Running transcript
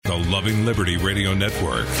Loving Liberty Radio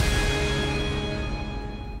Network.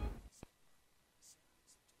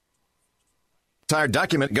 Our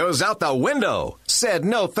document goes out the window. Said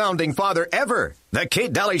no founding father ever. The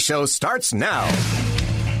Kate Daly Show starts now.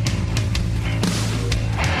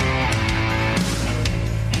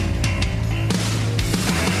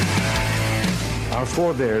 Our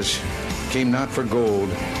forebears came not for gold,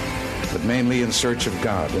 but mainly in search of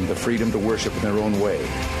God and the freedom to worship in their own way.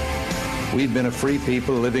 We've been a free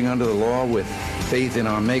people living under the law with faith in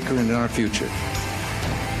our Maker and in our future.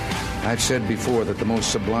 I've said before that the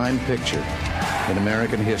most sublime picture in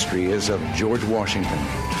American history is of George Washington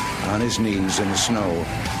on his knees in the snow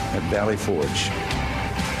at Valley Forge.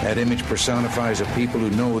 That image personifies a people who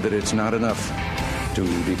know that it's not enough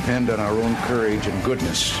to depend on our own courage and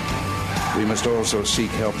goodness. We must also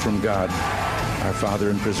seek help from God, our Father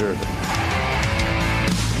and Preserver.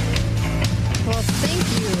 Well,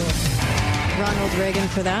 thank you, Ronald Reagan,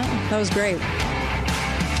 for that. That was great.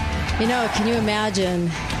 You know, can you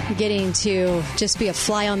imagine getting to just be a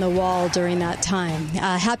fly on the wall during that time?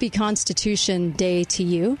 Happy Constitution Day to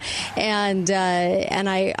you. And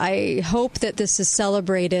I hope that this is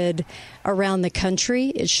celebrated around the country.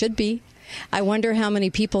 It should be. I wonder how many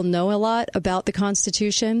people know a lot about the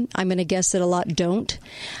Constitution. I'm going to guess that a lot don't.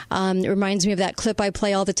 It reminds me of that clip I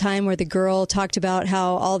play all the time where the girl talked about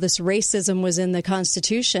how all this racism was in the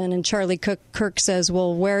Constitution. And Charlie Kirk says,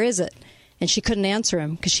 well, where is it? And she couldn't answer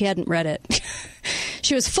him because she hadn't read it.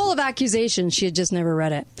 She was full of accusations. She had just never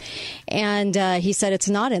read it. And he said, it's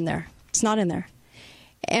not in there. It's not in there.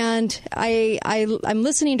 And I'm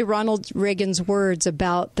listening to Ronald Reagan's words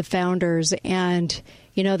about the founders, and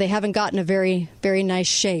you know, they haven't gotten a very, very nice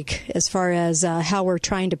shake as far as how we're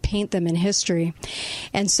trying to paint them in history.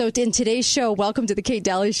 And so in today's show, welcome to the Kate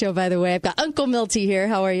Daly Show, by the way. I've got Uncle Milty here.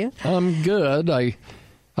 How are you? I'm good.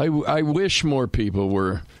 I wish more people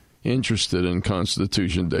were interested in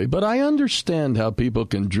Constitution Day, but I understand how people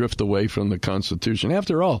can drift away from the Constitution.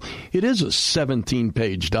 After all, it is a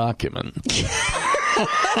 17-page document.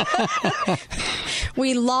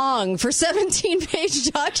 We long for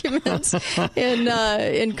 17-page documents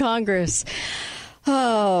in Congress.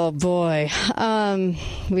 Oh, boy.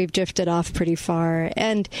 We've drifted off pretty far.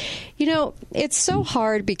 And, you know, it's so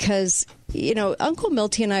hard because, you know, Uncle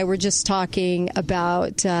Milty and I were just talking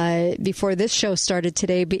about, before this show started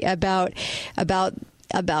today,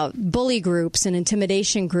 about bully groups and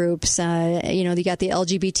intimidation groups. You know, you got the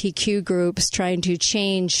LGBTQ groups trying to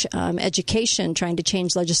change education, trying to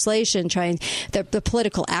change legislation, the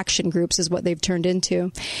political action groups is what they've turned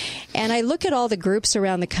into. And I look at all the groups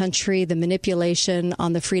around the country, the manipulation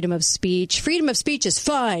on the freedom of speech. Freedom of speech is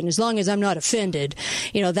fine as long as I'm not offended,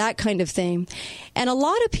 you know, that kind of thing. And a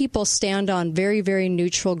lot of people stand on very, very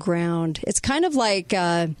neutral ground. It's kind of like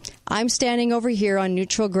I'm standing over here on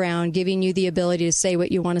neutral ground, giving you the ability to say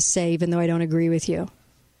what you want to say, even though I don't agree with you.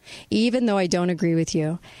 Even though I don't agree with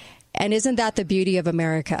you. And isn't that the beauty of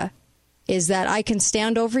America? Is that I can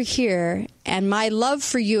stand over here and my love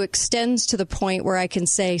for you extends to the point where I can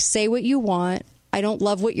say what you want. I don't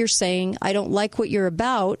love what you're saying. I don't like what you're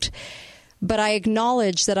about. But I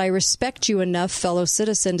acknowledge that I respect you enough, fellow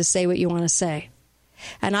citizen, to say what you want to say.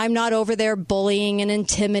 And I'm not over there bullying and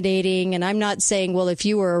intimidating. And I'm not saying, well, if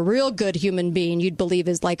you were a real good human being, you'd believe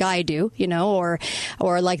as like I do, you know,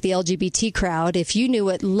 or like the LGBT crowd. If you knew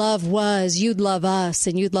what love was, you'd love us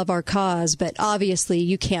and you'd love our cause. But obviously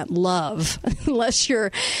you can't love unless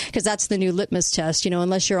because that's the new litmus test, you know,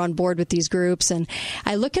 unless you're on board with these groups. And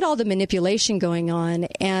I look at all the manipulation going on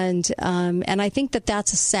and I think that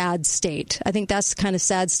that's a sad state. I think that's the kind of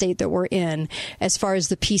sad state that we're in as far as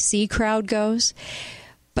the PC crowd goes.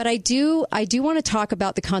 But I do want to talk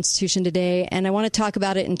about the Constitution today, and I want to talk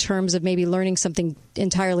about it in terms of maybe learning something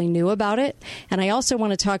entirely new about it. And I also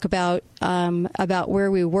want to talk about where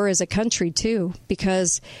we were as a country, too,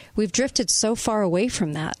 because we've drifted so far away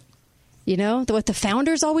from that. You know, what the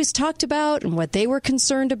founders always talked about and what they were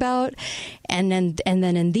concerned about. And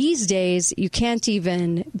then in these days, you can't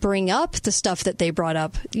even bring up the stuff that they brought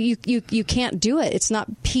up. You can't do it. It's not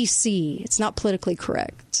PC. It's not politically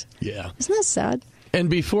correct. Yeah. Isn't that sad? And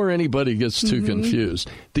before anybody gets too confused,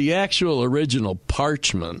 the actual original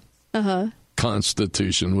parchment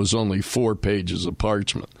Constitution was only 4 pages of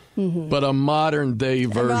parchment. Mm-hmm. But a modern-day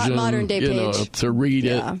version, to read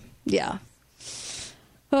it. Yeah.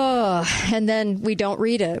 Oh, and then we don't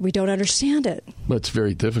read it. We don't understand it. But it's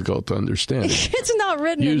very difficult to understand it. It's not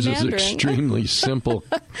written in Mandarin. Uses extremely simple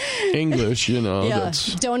English, you know. Yeah.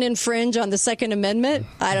 Don't infringe on the Second Amendment.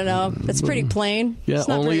 I don't know. That's pretty plain. Yeah,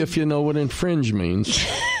 only if you know what infringe means.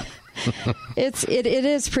 it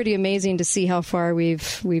is pretty amazing to see how far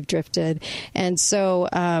we've drifted. And so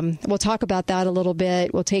we'll talk about that a little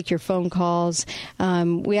bit. We'll take your phone calls.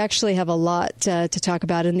 We actually have a lot to talk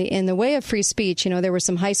about in the way of free speech. There were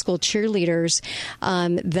some high school cheerleaders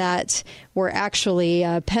that were actually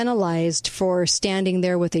penalized for standing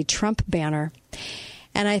there with a Trump banner.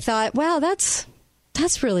 And I thought, wow, that's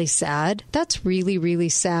really sad. That's really, really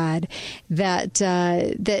sad that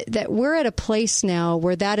that we're at a place now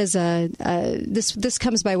where that is this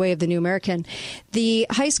comes by way of the New American. The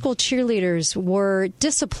high school cheerleaders were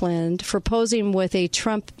disciplined for posing with a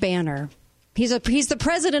Trump banner. He's the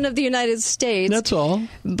president of the United States. That's all.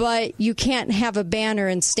 But you can't have a banner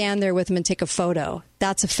and stand there with him and take a photo.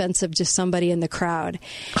 That's offensive to somebody in the crowd.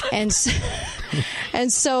 And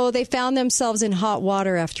so they found themselves in hot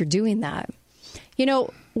water after doing that.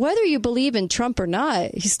 Whether you believe in Trump or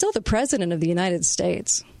not, he's still the president of the United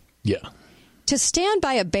States. Yeah. To stand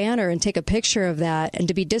by a banner and take a picture of that and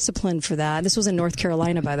to be disciplined for that, this was in North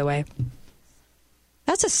Carolina, by the way.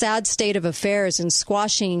 That's a sad state of affairs in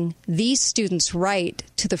squashing these students' right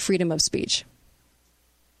to the freedom of speech.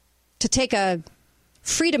 To take a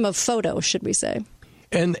freedom of photo, should we say.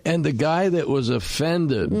 And the guy that was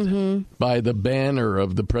offended by the banner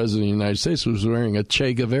of the President of the United States was wearing a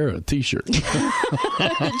Che Guevara T-shirt.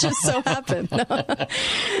 It just so happened.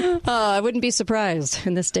 I wouldn't be surprised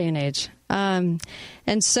in this day and age. And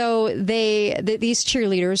so these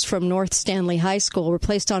cheerleaders from North Stanley High School were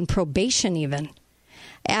placed on probation even,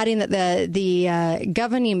 adding that the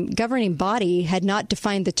governing body had not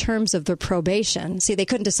defined the terms of their probation. See, they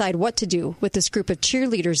couldn't decide what to do with this group of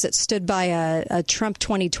cheerleaders that stood by a Trump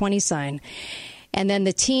 2020 sign. And then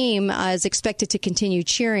the team is expected to continue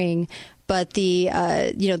cheering, but the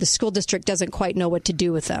school district doesn't quite know what to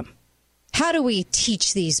do with them. How do we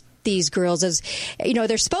teach these girls? As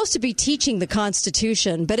they're supposed to be teaching the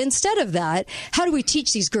Constitution, but instead of that, how do we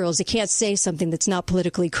teach these girls they can't say something that's not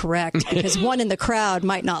politically correct because one in the crowd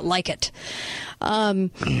might not like it,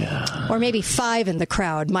 or maybe 5 in the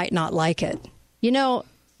crowd might not like it?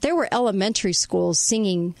 There were elementary schools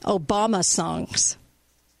singing Obama songs.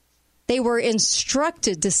 They were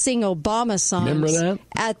instructed to sing Obama songs. Remember that?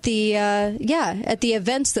 At the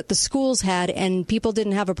events that the schools had, and people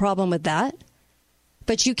didn't have a problem with that.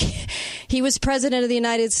 But he was president of the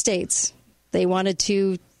United States. They wanted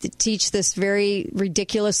to teach this very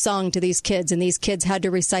ridiculous song to these kids, and these kids had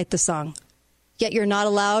to recite the song. Yet you're not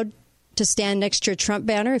allowed to stand next to a Trump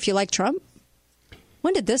banner if you like Trump?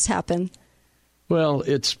 When did this happen? Well,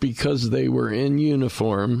 it's because they were in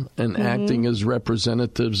uniform and acting as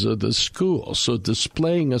representatives of the school. So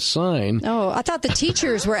displaying a sign... Oh, I thought the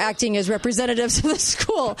teachers were acting as representatives of the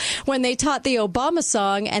school when they taught the Obama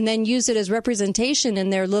song and then used it as representation in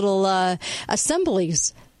their little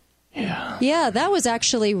assemblies. Yeah, that was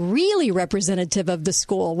actually really representative of the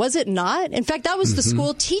school, was it not? In fact, that was the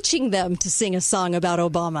school teaching them to sing a song about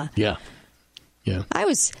Obama. Yeah. I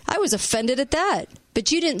was offended at that. But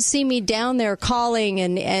you didn't see me down there calling,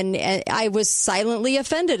 and I was silently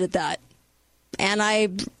offended at that. And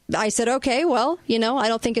I said, okay, well, I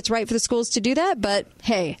don't think it's right for the schools to do that. But,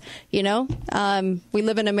 hey, we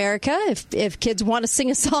live in America. If kids want to sing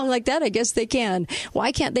a song like that, I guess they can.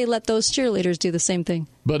 Why can't they let those cheerleaders do the same thing?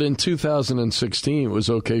 But in 2016, it was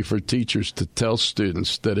okay for teachers to tell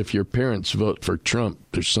students that if your parents vote for Trump,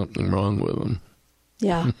 there's something wrong with them.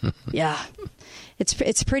 Yeah.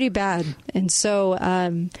 It's pretty bad. And so,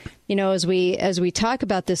 as we talk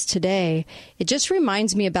about this today, it just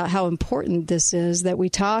reminds me about how important this is, that we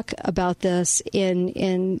talk about this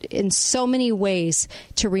in so many ways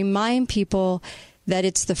to remind people that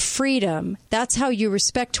it's the freedom. That's how you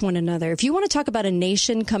respect one another. If you want to talk about a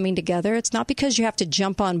nation coming together, it's not because you have to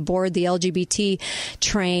jump on board the LGBT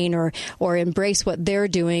train or embrace what they're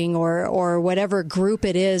doing or whatever group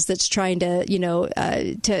it is that's trying to,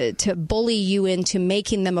 to bully you into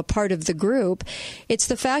making them a part of the group. It's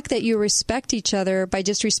the fact that you respect each other by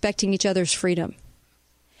just respecting each other's freedom.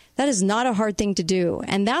 That is not a hard thing to do.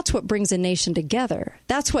 And that's what brings a nation together.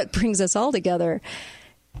 That's what brings us all together.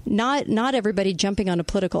 Not everybody jumping on a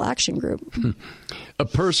political action group. A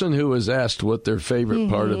person who was asked what their favorite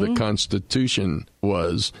part of the Constitution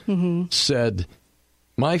was said,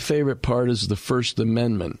 "My favorite part is the First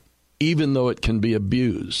Amendment, even though it can be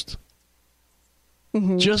abused."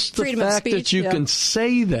 Just the fact that you can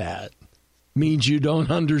say that means you don't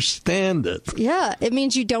understand it. Yeah, it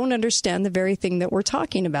means you don't understand the very thing that we're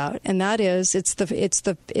talking about, and that is it's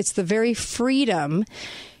the very freedom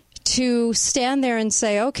to stand there and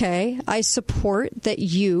say, okay, I support that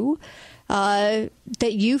you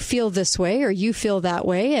that you feel this way or you feel that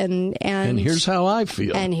way. And here's how I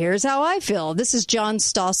feel. And here's how I feel. This is John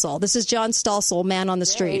Stossel. This is John Stossel, man on the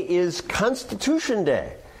street. Today is Constitution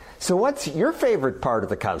Day. So what's your favorite part of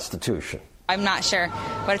the Constitution? I'm not sure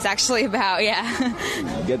what it's actually about, yeah.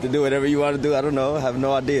 You get to do whatever you want to do. I don't know. I have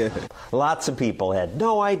no idea. Lots of people had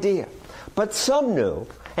no idea, but some knew,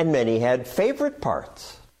 and many had favorite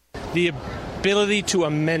parts. The ability to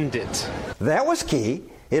amend it. That was key.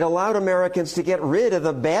 It allowed Americans to get rid of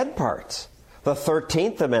the bad parts. The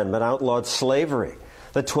 13th Amendment outlawed slavery,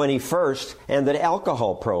 the 21st, and the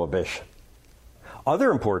alcohol prohibition.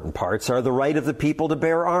 Other important parts are the right of the people to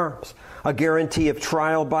bear arms, a guarantee of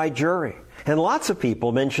trial by jury, and lots of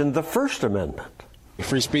people mentioned the First Amendment.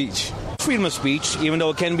 Free speech. Freedom of speech, even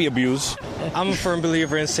though it can be abused. I'm a firm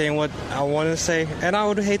believer in saying what I want to say, and I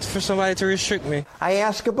would hate for somebody to restrict me. I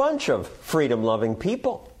ask a bunch of freedom-loving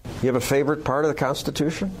people. You have a favorite part of the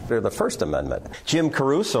Constitution? They're the First Amendment. Jim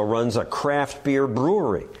Caruso runs a craft beer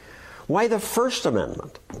brewery. Why the First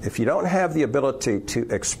Amendment? If you don't have the ability to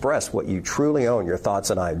express what you truly own, your thoughts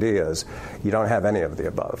and ideas, you don't have any of the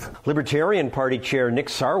above. Libertarian Party Chair Nick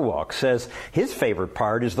Sarwark says his favorite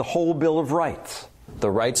part is the whole Bill of Rights.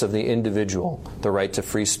 The rights of the individual, the right to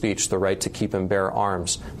free speech, the right to keep and bear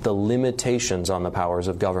arms, the limitations on the powers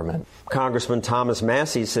of government. Congressman Thomas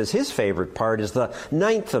Massie says his favorite part is the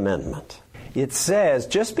Ninth Amendment. It says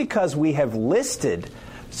just because we have listed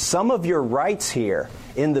some of your rights here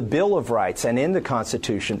in the Bill of Rights and in the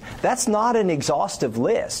Constitution, that's not an exhaustive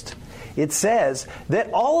list. It says that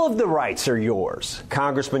all of the rights are yours.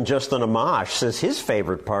 Congressman Justin Amash says his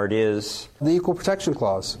favorite part is the Equal Protection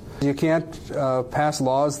Clause. You can't pass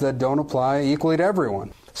laws that don't apply equally to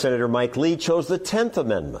everyone. Senator Mike Lee chose the 10th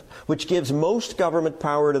Amendment, which gives most government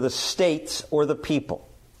power to the states or the people.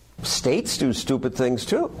 States do stupid things,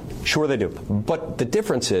 too. Sure they do. But the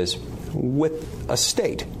difference is, with a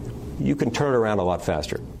state, you can turn around a lot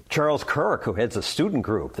faster. Charles Kirk, who heads a student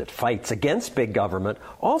group that fights against big government,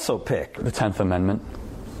 also picked the 10th Amendment,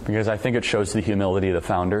 because I think it shows the humility of the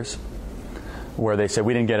founders, where they said,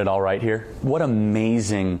 we didn't get it all right here. What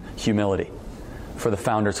amazing humility for the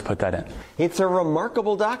founders to put that in. It's a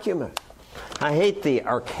remarkable document. I hate the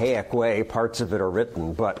archaic way parts of it are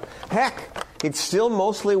written, but heck, it's still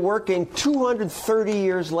mostly working 230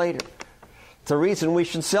 years later. It's a reason we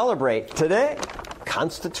should celebrate today,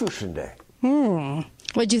 Constitution Day.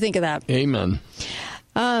 What'd you think of that? Amen.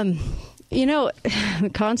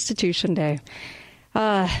 Constitution Day.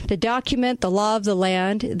 The document, the law of the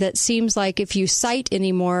land, that seems like if you cite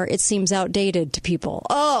anymore, it seems outdated to people.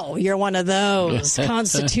 Oh, you're one of those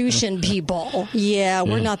Constitution people. Yeah,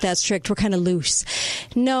 we're not that strict. We're kind of loose.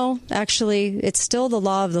 No, actually, it's still the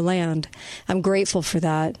law of the land. I'm grateful for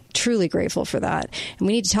that, truly grateful for that. And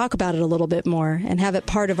we need to talk about it a little bit more and have it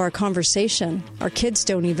part of our conversation. Our kids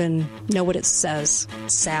don't even know what it says.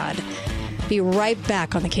 It's sad. Be right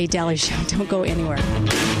back on the Kate Daly Show. Don't go anywhere.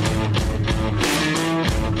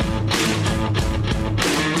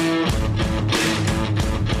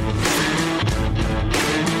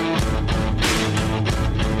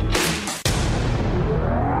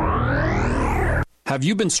 Have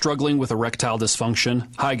you been struggling with erectile dysfunction?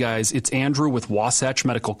 Hi guys, it's Andrew with Wasatch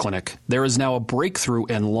Medical Clinic. There is now a breakthrough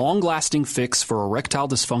and long-lasting fix for erectile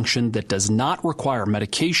dysfunction that does not require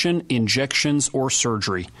medication, injections, or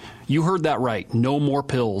surgery. You heard that right, no more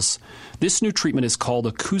pills. This new treatment is called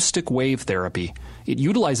acoustic wave therapy. It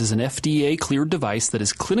utilizes an FDA-cleared device that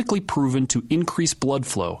is clinically proven to increase blood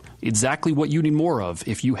flow, exactly what you need more of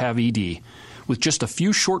if you have ED. With just a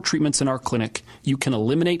few short treatments in our clinic, you can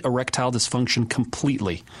eliminate erectile dysfunction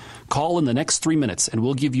completely. Call in the next 3 minutes and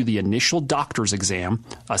we'll give you the initial doctor's exam,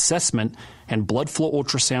 assessment, and blood flow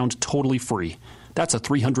ultrasound totally free. That's a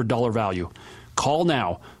 $300 value. Call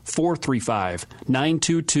now,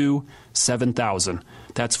 435-922-7000.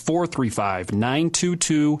 That's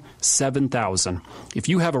 435-922-7000. If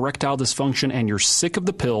you have erectile dysfunction and you're sick of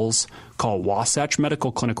the pills, call Wasatch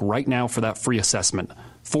Medical Clinic right now for that free assessment.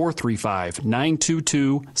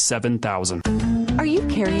 435-922-7000. Are you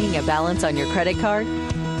carrying a balance on your credit card?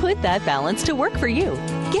 Put that balance to work for you.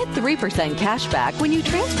 Get 3% cash back when you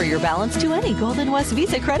transfer your balance to any Golden West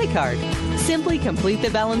Visa credit card. Simply complete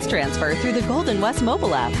the balance transfer through the Golden West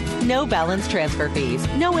mobile app. No balance transfer fees,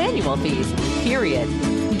 no annual fees, period.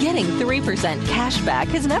 Getting 3% cash back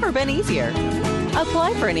has never been easier.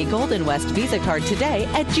 Apply for any Golden West Visa card today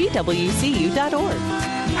at gwcu.org.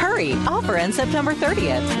 Hurry, offer ends September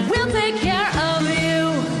 30th. We'll take care of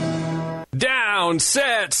you. Down,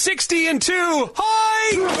 set, 60 and 2.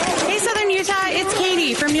 Hi! Hey, Southern Utah, it's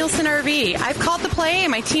Katie from Nielsen RV. I've called the play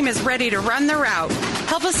and my team is ready to run the route.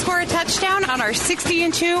 help us score a touchdown on our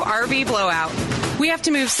 60-2 RV blowout. We have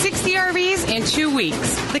to move 60 RVs in 2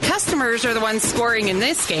 weeks. The customers are the ones scoring in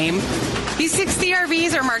this game. These 60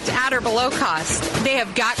 RVs are marked at or below cost. They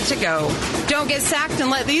have got to go. Don't get sacked and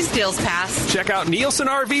let these deals pass. Check out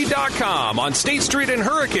NielsenRV.com on State Street in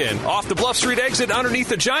Hurricane, off the Bluff Street exit underneath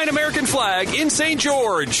the giant American flag in St.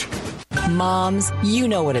 George. Moms, you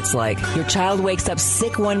know what it's like. Your child wakes up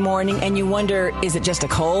sick one morning and you wonder, is it just a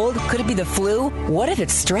cold? Could it be the flu? What if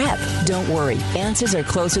it's strep? Don't worry. Answers are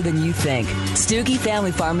closer than you think. Stookie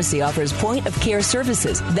Family Pharmacy offers point-of-care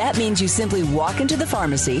services. That means you simply walk into the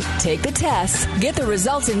pharmacy, take the tests, get the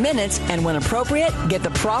results in minutes, and when appropriate, get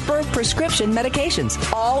the proper prescription medications.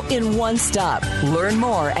 All in one stop. Learn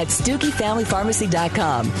more at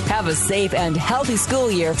StookieFamilyPharmacy.com. Have a safe and healthy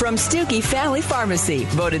school year from Stookie Family Pharmacy.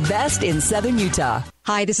 Voted best in Southern Utah.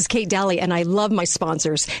 Hi, this is Kate Daly, and I love my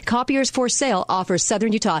sponsors. Copiers for Sale offers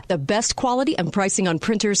Southern Utah the best quality and pricing on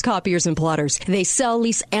printers, copiers, and plotters. They sell,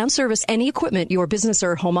 lease, and service any equipment your business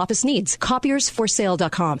or home office needs.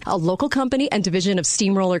 CopiersForSale.com, a local company and division of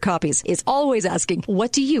Steamroller Copies, is always asking,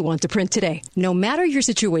 what do you want to print today? No matter your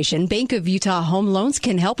situation, Bank of Utah Home Loans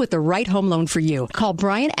can help with the right home loan for you. Call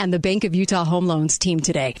Brian and the Bank of Utah Home Loans team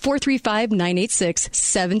today.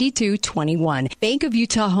 435-986-7221. Bank of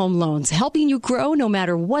Utah Home Loans, helping you grow no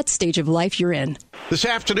matter what stage of life you're in. This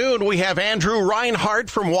afternoon, we have Andrew Reinhardt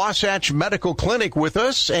from Wasatch Medical Clinic with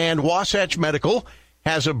us, and Wasatch Medical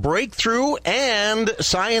has a breakthrough and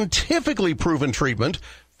scientifically proven treatment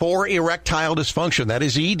for erectile dysfunction. That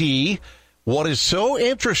is ED. What is so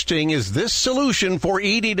interesting is this solution for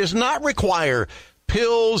ED does not require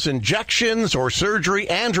pills, injections, or surgery.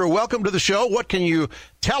 Andrew, welcome to the show. What can you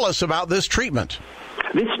tell us about this treatment?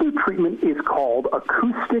 This new treatment is called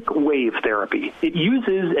acoustic wave therapy. It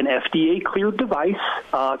uses an FDA-cleared device,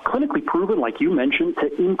 clinically proven, like you mentioned,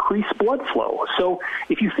 to increase blood flow. So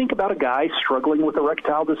if you think about a guy struggling with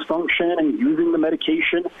erectile dysfunction and using the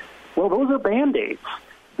medication, well, those are Band-Aids.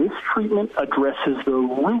 This treatment addresses the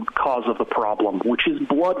root cause of the problem, which is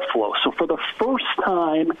blood flow. So for the first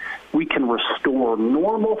time, we can restore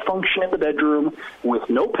normal function in the bedroom with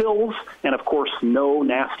no pills and, of course, no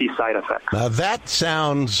nasty side effects. Now, that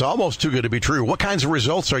sounds almost too good to be true. What kinds of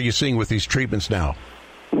results are you seeing with these treatments now?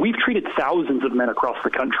 We've treated thousands of men across the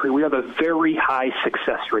country. We have a very high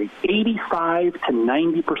success rate. 85 to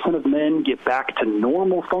 90% of men get back to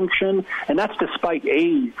normal function, and that's despite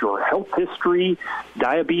age or health history,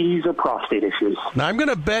 diabetes, or prostate issues. Now, I'm going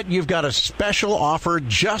to bet you've got a special offer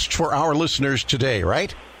just for our listeners today,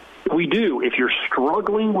 right? We do. If you're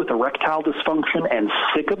struggling with erectile dysfunction and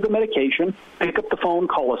sick of the medication, pick up the phone,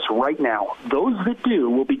 call us right now. Those that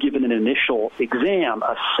do will be given an initial exam,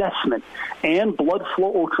 assessment, and blood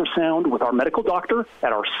flow ultrasound with our medical doctor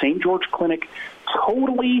at our St. George Clinic,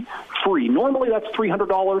 totally free. Normally that's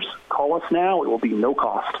 $300. Call us now. It will be no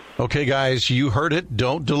cost. Okay, guys, you heard it.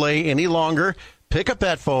 Don't delay any longer. Pick up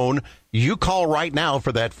that phone. You call right now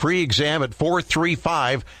for that free exam at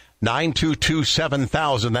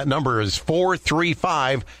 435-922-7000. That number is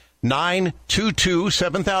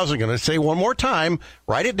 435-922-7000. Going to say one more time.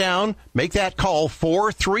 Write it down. Make that call,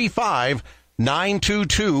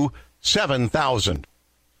 435-922-7000.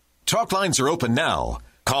 Talk lines are open now.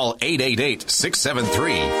 Call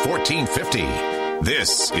 888-673-1450.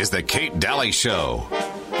 This is the Kate Daly Show.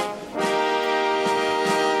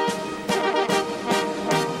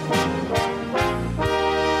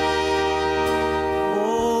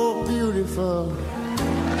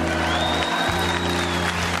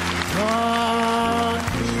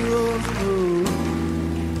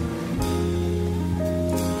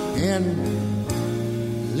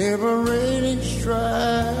 Liberating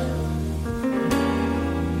stride,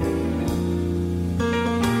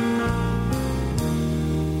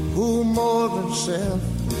 who more than self,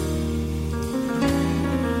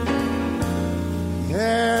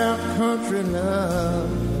 their country love,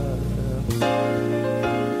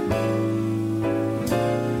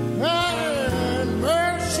 and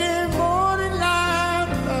mercy more than life.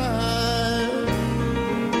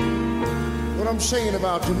 What I'm saying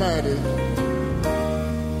about tonight is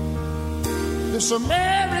this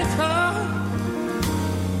America,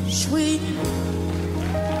 sweet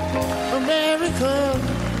America.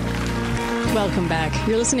 Welcome back.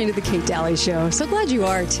 You're listening to The Kate Daly Show. So glad you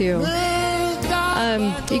are, too.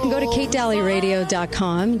 You can go to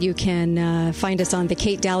KateDalleyRadio.com. You can find us on The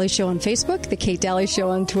Kate Dalley Show on Facebook, The Kate Dalley Show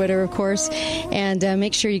on Twitter, of course. And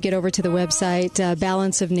make sure you get over to the website,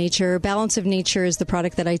 Balance of Nature. Balance of Nature is the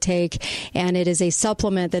product that I take, and it is a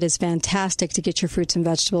supplement that is fantastic to get your fruits and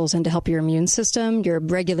vegetables and to help your immune system,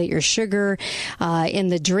 regulate your sugar. In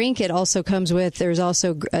the drink, it also comes with, there's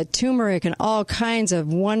also turmeric and all kinds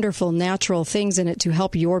of wonderful natural things in it to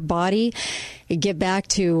help your body get back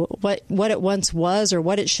to what it once was or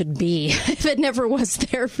what it should be if it never was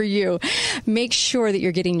there for you. Make sure that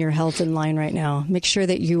you're getting your health in line right now. Make sure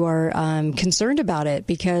that you are concerned about it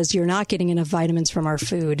because you're not getting enough vitamins from our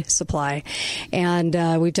food supply. And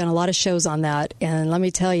we've done a lot of shows on that. And let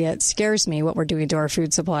me tell you, it scares me what we're doing to our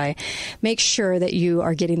food supply. Make sure that you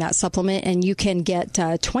are getting that supplement, and you can get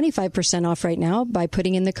 25% off right now by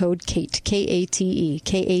putting in the code KATE, K-A-T-E,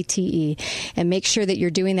 K-A-T-E. And make sure that you're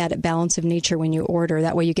doing that at Balance of Nature when you order.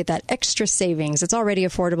 That way you get that extra savings. It's already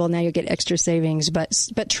affordable. Now you get extra savings, but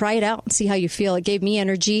try it out and see how you feel. It gave me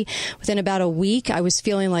energy. Within about a week, I was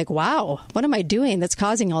feeling like, wow, what am I doing that's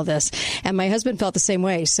causing all this? And my husband felt the same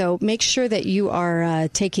way. So make sure that you are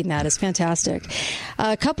taking that. It's fantastic.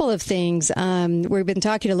 A couple of things. We've been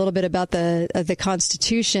talking a little bit about the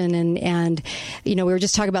Constitution, and we were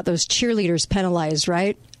just talking about those cheerleaders penalized,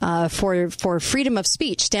 right? For freedom of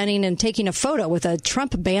speech, standing and taking a photo with a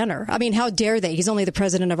Trump banner. I mean, how dare they? He's only the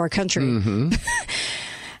president of our country. Mm-hmm.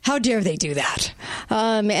 How dare they do that?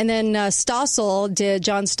 And then John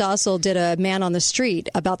Stossel did a Man on the Street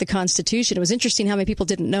about the Constitution. It was interesting how many people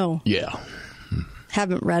didn't know. Yeah.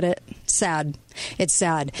 Haven't read it. Sad. It's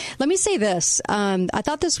sad. Let me say this. I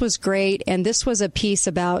thought this was great, and this was a piece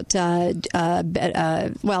about. Let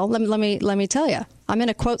me tell you. I'm going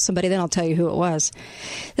to quote somebody, then I'll tell you who it was.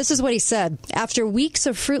 This is what he said. After weeks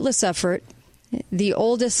of fruitless effort, the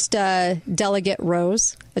oldest delegate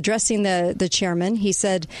rose, addressing the chairman. He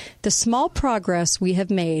said, "The small progress we have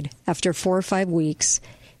made after 4 or 5 weeks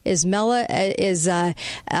is melancholy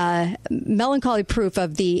proof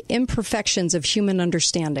of the imperfections of human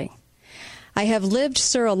understanding. I have lived,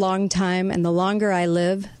 sir, a long time, and the longer I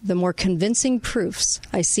live, the more convincing proofs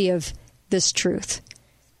I see of this truth,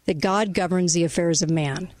 that God governs the affairs of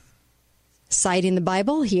man." Citing the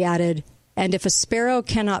Bible, he added, "And if a sparrow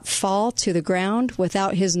cannot fall to the ground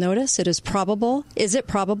without his notice, is it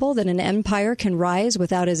probable that an empire can rise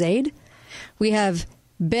without his aid? We have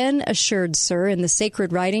been assured, sir, in the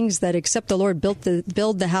sacred writings that except the Lord build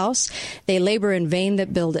the house, they labor in vain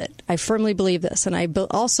that build it. I firmly believe this, and I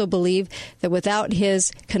also believe that without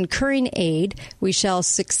his concurring aid, we shall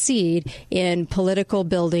succeed in political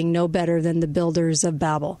building no better than the builders of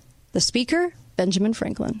Babel." The speaker, Benjamin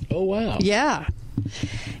Franklin. Oh, wow. Yeah.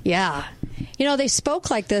 Yeah. They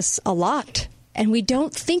spoke like this a lot. And we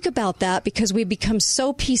don't think about that because we've become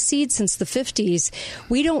so PC'd since the 50s.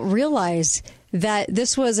 We don't realize that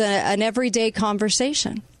this was an everyday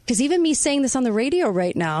conversation. Because even me saying this on the radio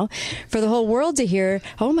right now, for the whole world to hear,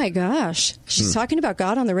 oh my gosh, she's talking about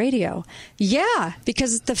God on the radio. Yeah,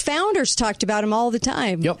 because the founders talked about him all the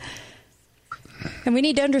time. Yep. And we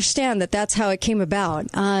need to understand that that's how it came about.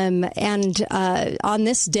 On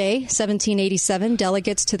this day, 1787,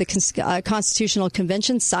 delegates to the Constitutional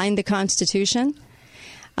Convention signed the Constitution.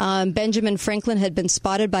 Benjamin Franklin had been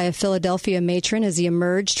spotted by a Philadelphia matron as he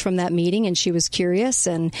emerged from that meeting, and she was curious.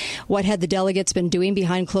 And what had the delegates been doing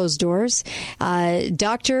behind closed doors?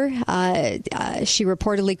 Doctor, she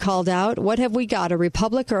reportedly called out, "What have we got, a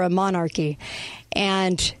republic or a monarchy?"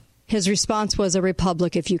 And his response was, "A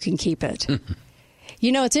republic if you can keep it."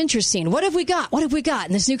 It's interesting. What have we got? What have we got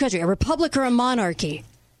in this new country? A republic or a monarchy?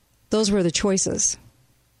 Those were the choices.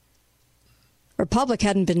 Republic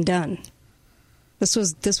hadn't been done. This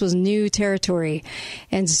was new territory.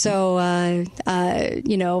 And so,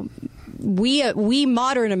 we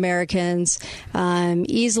modern Americans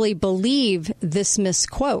easily believe this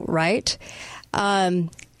misquote, right?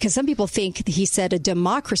 Because some people think he said a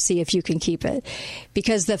democracy if you can keep it,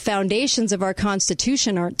 because the foundations of our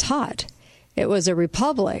Constitution aren't taught. It was a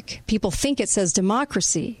republic. People think it says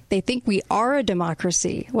democracy. They think we are a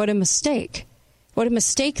democracy. What a mistake. What a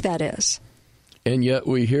mistake that is. And yet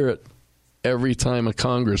we hear it every time a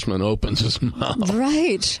congressman opens his mouth.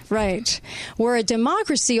 Right. We're a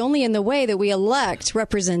democracy only in the way that we elect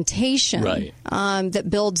representation, right, that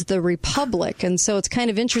builds the republic. And so it's kind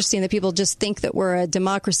of interesting that people just think that we're a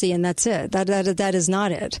democracy and that's it. That is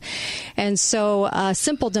not it. And so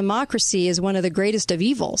simple democracy is one of the greatest of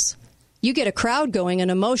evils. You get a crowd going,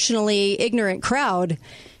 an emotionally ignorant crowd,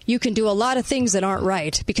 you can do a lot of things that aren't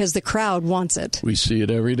right because the crowd wants it. We see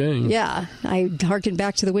it every day. Yeah. I harken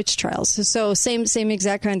back to the witch trials. So same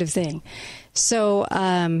exact kind of thing. So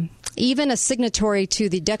Even a signatory to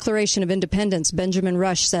the Declaration of Independence, Benjamin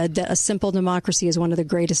Rush, said that a simple democracy is one of the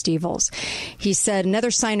greatest evils. He said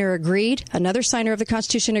another signer of the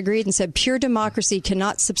Constitution agreed and said pure democracy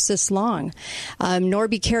cannot subsist long, nor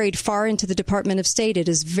be carried far into the Department of State. It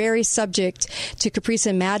is very subject to caprice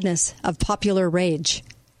and madness of popular rage.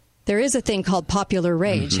 There is a thing called popular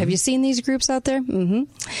rage. Have you seen these groups out there?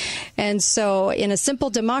 And so in a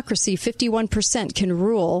simple democracy, 51% can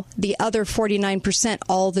rule the other 49%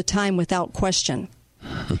 all the time without question.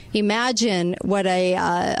 Imagine what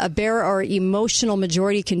a bare or emotional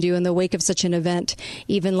majority can do in the wake of such an event,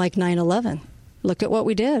 even like 9/11. Look at what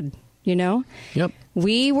we did, you know? Yep.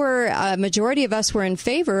 We were, a majority of us were in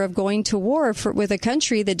favor of going to war with a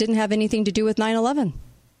country that didn't have anything to do with 9/11.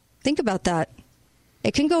 Think about that.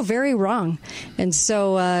 It can go very wrong. And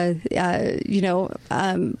so, the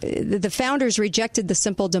founders rejected the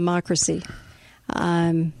simple democracy.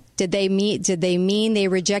 Did they mean they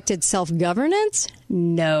rejected self-governance?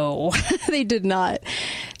 No, they did not.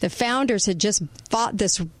 The founders had just fought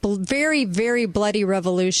this very, very bloody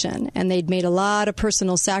revolution, and they'd made a lot of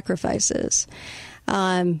personal sacrifices.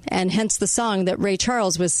 And hence the song that Ray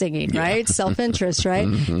Charles was singing, right? Self-interest, right?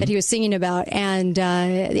 That he was singing about, and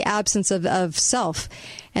the absence of self.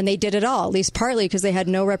 And they did it all, at least partly because they had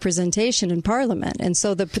no representation in Parliament. And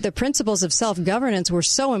so the principles of self-governance were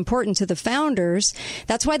so important to the founders.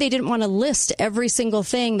 That's why they didn't want to list every single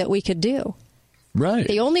thing that we could do. Right.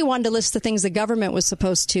 They only wanted to list the things the government was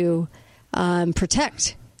supposed to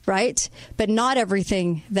protect. Right? But not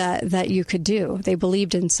everything that you could do. They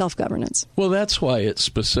believed in self-governance. Well, that's why it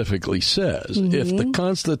specifically says if the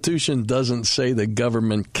Constitution doesn't say the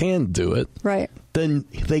government can do it, right, then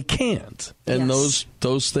they can't. And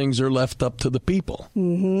those things are left up to the people.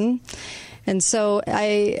 And so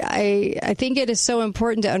I think it is so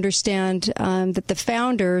important to understand that the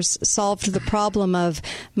founders solved the problem of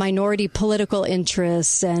minority political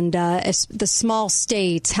interests and the small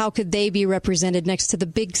states. How could they be represented next to the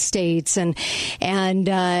big states? And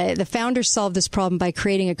the founders solved this problem by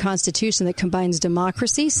creating a constitution that combines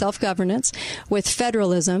democracy, self-governance, with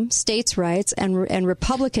federalism, states' rights, and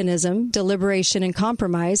republicanism, deliberation, and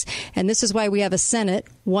compromise. And this is why we have a Senate,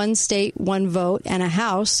 one state, one vote, and a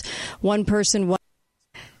House, one person, one.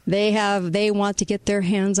 They want to get their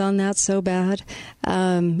hands on that so bad.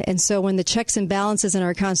 And so when the checks and balances in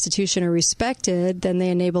our Constitution are respected, then they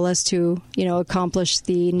enable us to, accomplish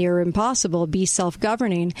the near impossible, be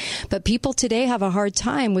self-governing. But people today have a hard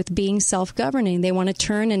time with being self-governing. They want to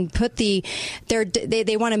turn and put they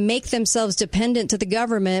want to make themselves dependent to the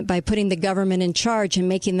government by putting the government in charge and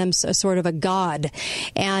making them a sort of a god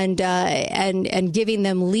and giving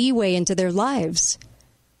them leeway into their lives.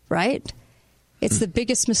 Right? It's the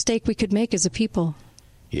biggest mistake we could make as a people.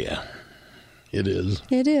 Yeah, it is.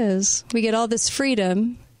 It is. We get all this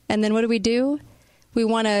freedom, and then what do? We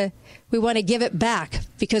want to give it back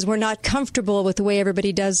because we're not comfortable with the way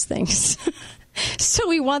everybody does things. So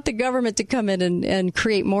we want the government to come in and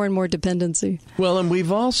create more and more dependency. Well, and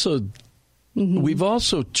we've also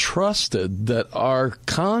trusted that our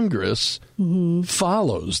Congress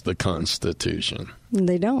follows the Constitution.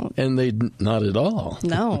 They don't. And they not at all.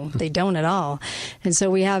 No, they don't at all. And so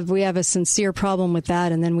we have a sincere problem with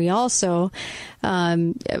that. And then we also,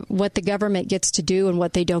 what the government gets to do and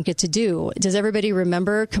what they don't get to do. Does everybody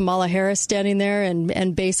remember Kamala Harris standing there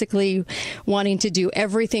and basically wanting to do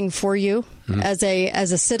everything for you as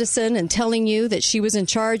a citizen and telling you that she was in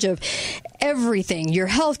charge of everything, your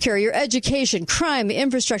health care, your education, crime,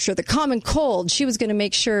 infrastructure, the common cold. She was going to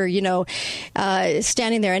make sure,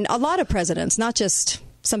 standing there. And a lot of presidents, not just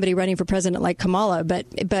somebody running for president like Kamala, but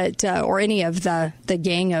or any of the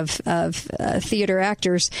gang of theater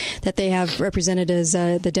actors that they have represented as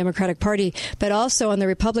the Democratic Party, but also on the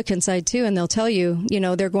Republican side too. And they'll tell you,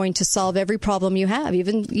 they're going to solve every problem you have.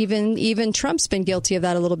 Even Trump's been guilty of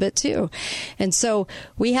that a little bit too. And so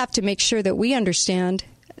we have to make sure that we understand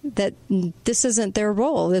that this isn't their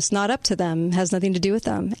role. It's not up to them. It has nothing to do with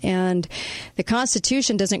them. And the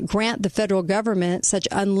Constitution doesn't grant the federal government such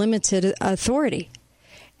unlimited authority.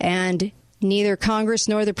 And neither Congress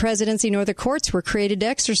nor the presidency nor the courts were created to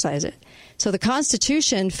exercise it. So the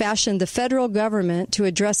Constitution fashioned the federal government to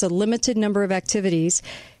address a limited number of activities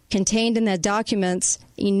contained in that document's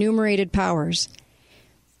enumerated powers.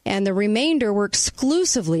 And the remainder were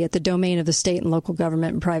exclusively at the domain of the state and local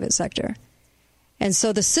government and private sector. And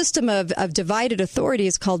so the system of divided authority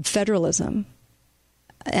is called federalism.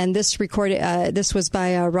 And this was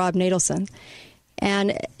by Rob Natelson.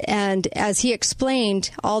 And as he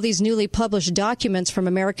explained, all these newly published documents from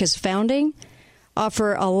America's founding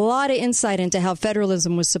offer a lot of insight into how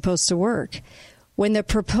federalism was supposed to work. When the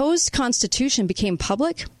proposed Constitution became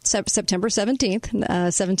public, September 17th,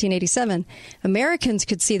 1787, Americans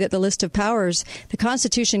could see that the list of powers the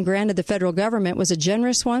Constitution granted the federal government was a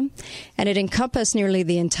generous one, and it encompassed nearly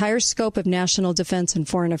the entire scope of national defense and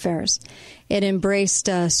foreign affairs. It embraced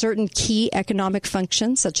certain key economic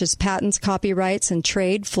functions, such as patents, copyrights, and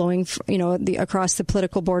trade flowing, across the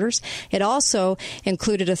political borders. It also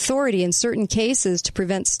included authority in certain cases to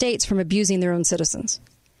prevent states from abusing their own citizens.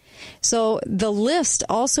 So the list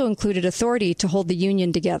also included authority to hold the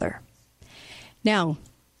Union together. Now,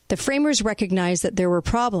 the framers recognized that there were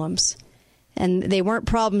problems, and they weren't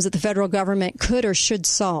problems that the federal government could or should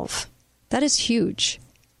solve. That is huge.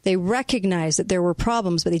 They recognized that there were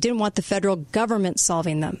problems, but they didn't want the federal government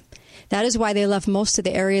solving them. That is why they left most of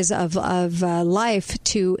the areas of life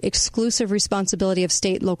to exclusive responsibility of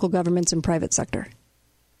state, local governments, and private sector.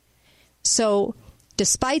 So,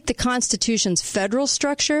 despite the Constitution's federal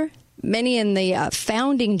structure, many in the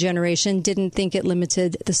founding generation didn't think it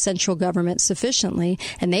limited the central government sufficiently,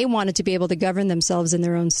 and they wanted to be able to govern themselves in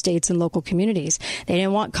their own states and local communities. They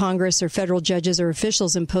didn't want Congress or federal judges or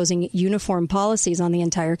officials imposing uniform policies on the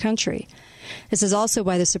entire country. This is also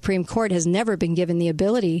why the Supreme Court has never been given the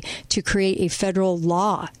ability to create a federal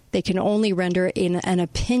law. They can only render in an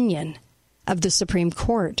opinion of the Supreme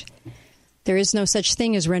Court. There is no such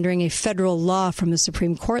thing as rendering a federal law from the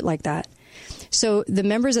Supreme Court like that. So the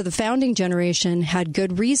members of the founding generation had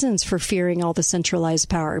good reasons for fearing all the centralized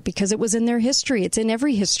power because it was in their history. It's in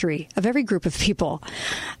every history of every group of people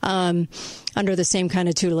under the same kind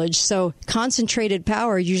of tutelage. So concentrated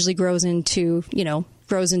power usually grows into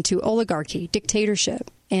oligarchy, dictatorship.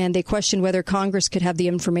 And they questioned whether Congress could have the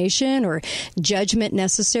information or judgment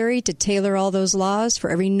necessary to tailor all those laws for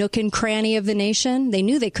every nook and cranny of the nation. They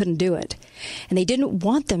knew they couldn't do it, and they didn't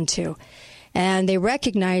want them to. And they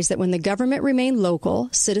recognized that when the government remained local,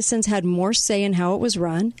 citizens had more say in how it was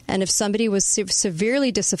run. And if somebody was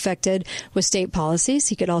severely disaffected with state policies,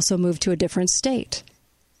 he could also move to a different state.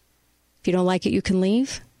 If you don't like it, you can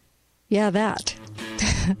leave. Yeah, that.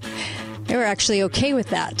 They were actually okay with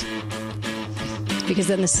that, because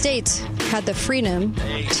then the states had the freedom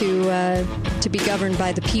to be governed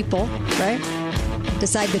by the people, right?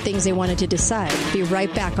 Decide the things they wanted to decide. Be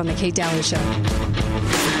right back on the Kate Daly Show.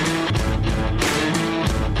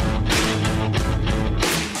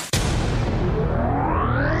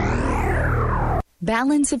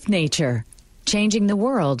 Balance of Nature. Changing the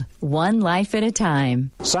world, one life at a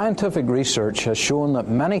time. Scientific research has shown that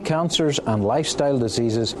many cancers and lifestyle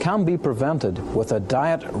diseases can be prevented with a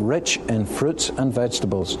diet rich in fruits and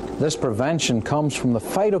vegetables. This prevention comes from the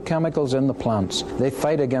phytochemicals in the plants. They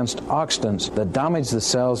fight against oxidants that damage the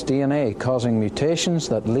cell's DNA, causing mutations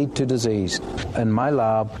that lead to disease. In my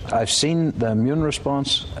lab, I've seen the immune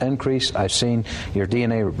response increase, I've seen your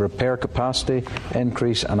DNA repair capacity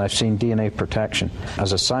increase, and I've seen DNA protection.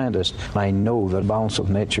 As a scientist, I know that Balance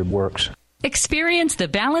of Nature works. Experience the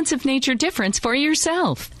Balance of Nature difference for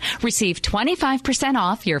yourself. Receive 25%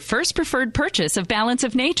 off your first preferred purchase of Balance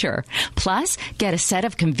of Nature. Plus, get a set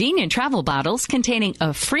of convenient travel bottles containing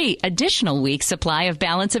a free additional week's supply of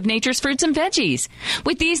Balance of Nature's fruits and veggies.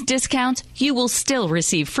 With these discounts, you will still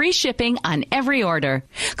receive free shipping on every order.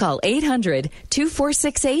 Call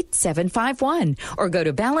 800-2468-751 or go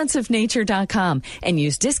to balanceofnature.com and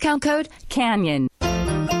use discount code CANYON.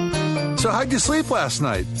 So how'd you sleep last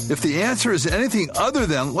night? If the answer is anything other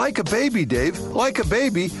than like a baby, Dave, like a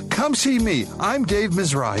baby, come see me. I'm Dave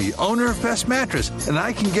Mizrahi, owner of Best Mattress, and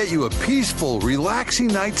I can get you a peaceful, relaxing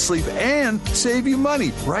night's sleep and save you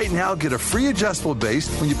money. Right now, get a free adjustable base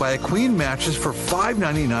when you buy a queen mattress for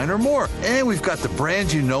 $5.99 or more. And we've got the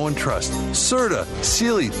brands you know and trust: Serta,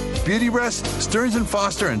 Sealy, Beauty Rest, Stearns &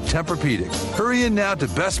 Foster, and Tempur-Pedic. Hurry in now to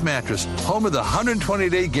Best Mattress, home of the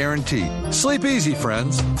 120-day guarantee. Sleep easy,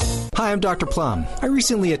 friends. Hi, I'm Dr. Plum. I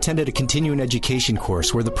recently attended a continuing education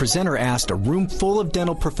course where the presenter asked a room full of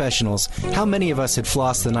dental professionals how many of us had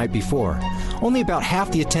flossed the night before. Only about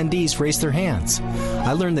half the attendees raised their hands.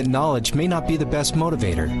 I learned that knowledge may not be the best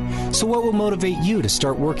motivator. So what will motivate you to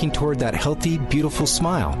start working toward that healthy, beautiful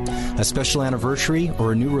smile? A special anniversary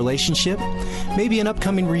or a new relationship? Maybe an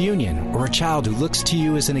upcoming reunion or a child who looks to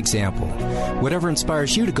you as an example. Whatever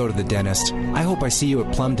inspires you to go to the dentist, I hope I see you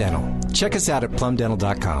at Plum Dental. Check us out at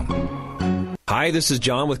plumdental.com. Hi, this is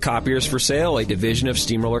John with Copiers for Sale, a division of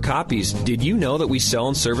Steamroller Copies. Did you know that we sell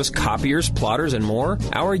and service copiers, plotters, and more?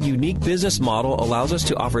 Our unique business model allows us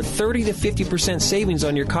to offer 30 to 50% savings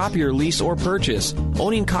on your copier lease or purchase.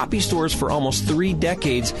 Owning copy stores for almost 3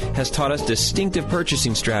 decades has taught us distinctive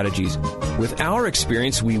purchasing strategies. With our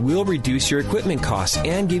experience, we will reduce your equipment costs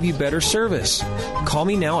and give you better service. Call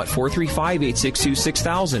me now at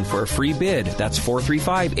 435-862-6000 for a free bid. That's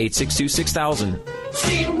 435-862-6000.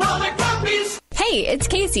 Steamroller Copies. Hey, it's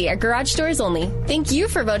Casey at Garage Doors Only. Thank you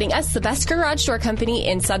for voting us the best garage door company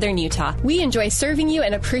in Southern Utah. We enjoy serving you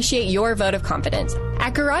and appreciate your vote of confidence.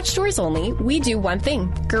 At Garage Doors Only, we do one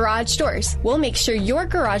thing, garage doors. We'll make sure your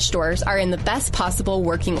garage doors are in the best possible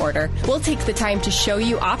working order. We'll take the time to show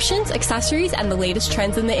you options, accessories, and the latest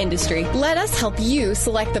trends in the industry. Let us help you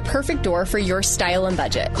select the perfect door for your style and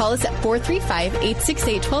budget. Call us at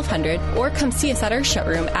 435-868-1200 or come see us at our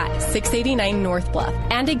showroom at 689 North Bluff.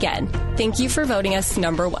 And again, thank you for voting us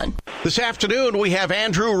number 1. This afternoon, we have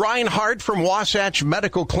Andrew Reinhardt from Wasatch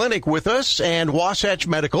Medical Clinic with us, and Wasatch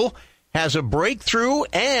Medical has a breakthrough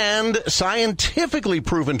and scientifically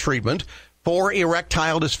proven treatment for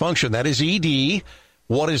erectile dysfunction. That is ED.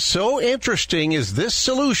 What is so interesting is this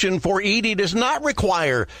solution for ED does not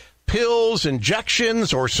require pills,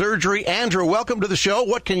 injections, or surgery. Andrew, welcome to the show.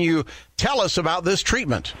 What can you tell us about this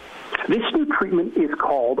treatment? This new treatment is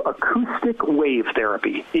called acoustic wave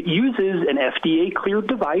therapy. It uses an FDA-cleared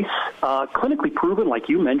device, clinically proven, like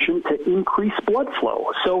you mentioned, to increase blood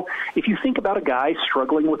flow. So if you think about a guy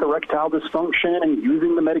struggling with erectile dysfunction and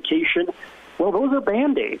using the medication, well, those are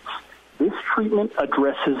Band-Aids. This treatment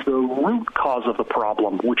addresses the root cause of the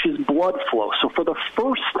problem, which is blood flow. So for the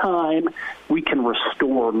first time, we can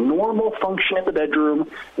restore normal function in the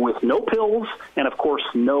bedroom with no pills and, of course,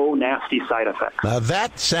 no nasty side effects. Now,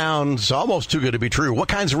 that sounds almost too good to be true. What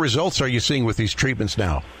kinds of results are you seeing with these treatments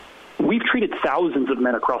now? We've treated thousands of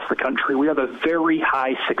men across the country. We have a very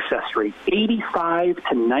high success rate. 85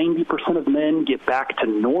 to 90% of men get back to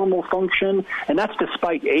normal function, and that's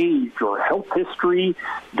despite age or health history,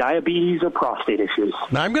 diabetes, or prostate issues.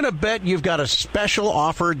 Now, I'm going to bet you've got a special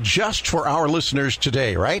offer just for our listeners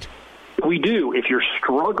today, right? We do. If you're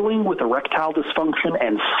struggling with erectile dysfunction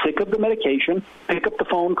and sick of the medication, pick up the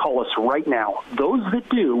phone, call us right now. Those that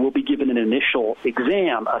do will be given an initial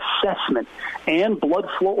exam, assessment, and blood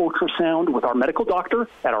flow ultrasound with our medical doctor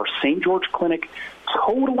at our St. George Clinic,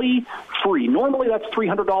 totally free. Normally that's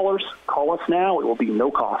 $300. Call us now. It will be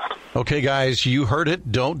no cost. Okay, guys, you heard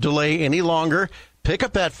it. Don't delay any longer. Pick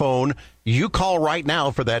up that phone. You call right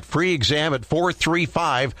now for that free exam at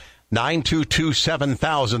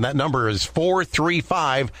 435-922-7000. That number is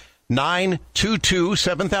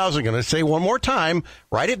 435-922-7000. Going to say one more time.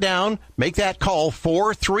 Write it down. Make that call,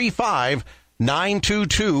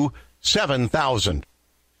 435-922-7000.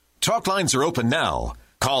 Talk lines are open now.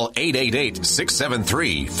 Call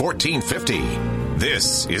 888-673-1450.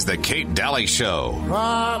 This is the Kate Daly Show.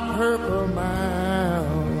 My purple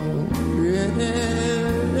mountain, yeah.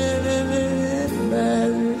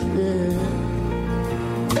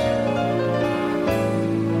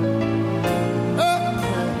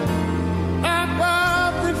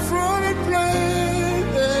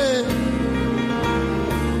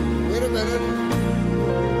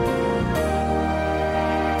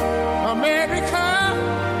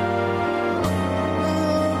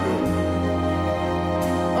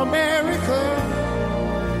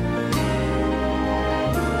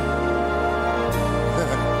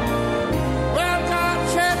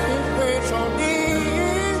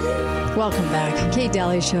 Welcome back. Kate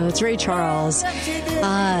Daly Show. It's Ray Charles.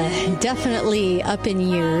 Definitely up in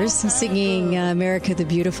years, singing America the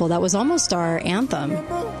Beautiful. That was almost our anthem.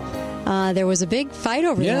 There was a big fight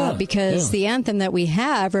over that because the anthem that we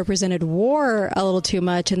have represented war a little too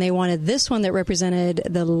much, and they wanted this one that represented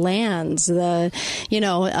the lands,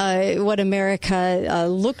 what America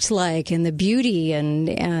looked like, and the beauty,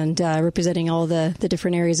 and representing all the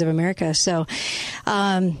different areas of America. So,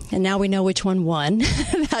 and now we know which one won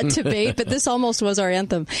that debate, but this almost was our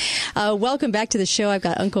anthem. Welcome back to the show. I've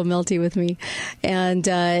got Uncle Milty with me, and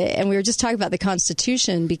we were just talking about the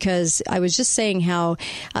Constitution, because I was just saying how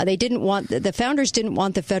the founders didn't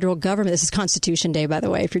want the federal government. This is Constitution Day, by the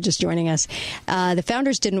way, if you're just joining us. The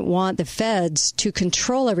founders didn't want the feds to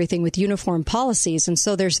control everything with uniform policies. And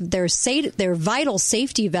so their vital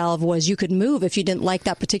safety valve was you could move if you didn't like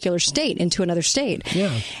that particular state into another state.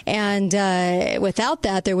 Yeah. And without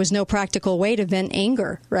that, there was no practical way to vent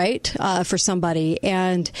anger, right, for somebody.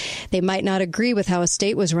 And they might not agree with how a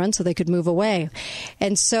state was run, so they could move away.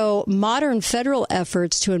 And so modern federal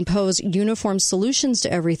efforts to impose uniform solutions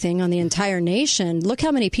to everything on the entire nation, look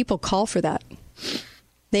how many people call for that.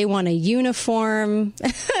 They want a uniform,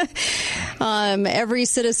 every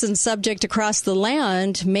citizen subject across the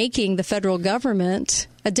land, making the federal government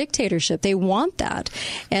a dictatorship. They want that.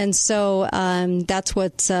 And so that's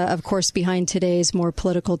what's, of course, behind today's more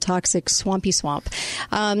political, toxic, swampy swamp.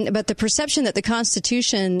 But the perception that the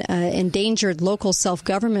Constitution endangered local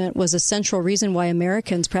self-government was a central reason why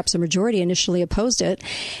Americans, perhaps a majority, initially opposed it.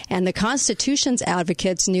 And the Constitution's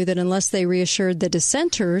advocates knew that unless they reassured the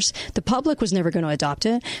dissenters, the public was never going to adopt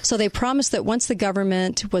it. So they promised that once the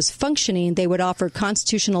government was functioning, they would offer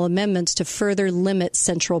constitutional amendments to further limit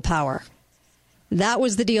central power. That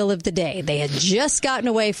was the deal of the day. They had just gotten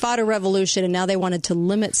away, fought a revolution, and now they wanted to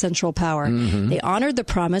limit central power. Mm-hmm. They honored the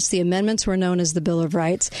promise. The amendments were known as the Bill of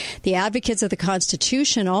Rights. The advocates of the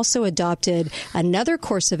Constitution also adopted another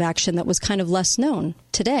course of action that was kind of less known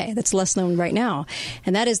today, that's less known right now.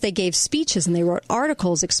 And that is they gave speeches and they wrote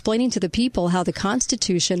articles explaining to the people how the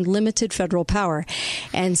Constitution limited federal power.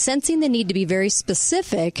 And sensing the need to be very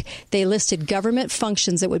specific, they listed government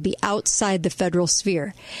functions that would be outside the federal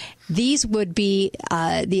sphere. These would be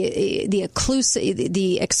the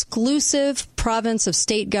exclusive province of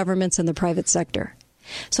state governments and the private sector.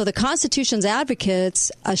 So the Constitution's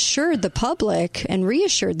advocates assured the public and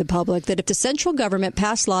reassured the public that if the central government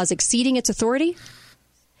passed laws exceeding its authority,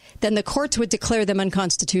 then the courts would declare them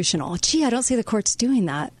unconstitutional. Gee, I don't see the courts doing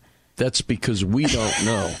that. That's because we don't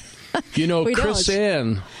know. You know, Chris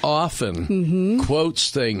Ann often quotes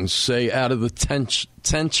things, say, out of the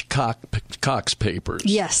Tench Cox papers.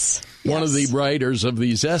 Yes. One of the writers of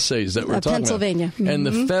these essays that we're talking Pennsylvania. about. And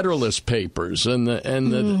the Federalist Papers and the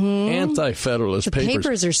Anti-Federalist papers. The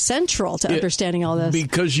papers are central to understanding all this.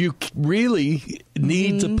 Because you really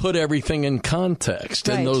need to put everything in context.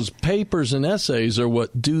 Right. And those papers and essays are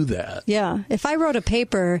what do that. Yeah. If I wrote a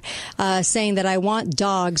paper saying that I want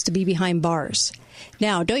dogs to be behind bars,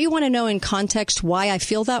 now, don't you want to know in context why I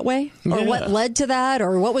feel that way? Or what led to that?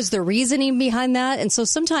 Or what was the reasoning behind that? And so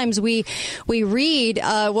sometimes we read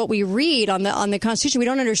what we read on the Constitution. We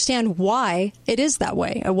don't understand why it is that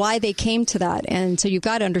way, or why they came to that. And so you've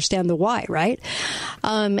got to understand the why, right?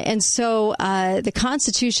 And so the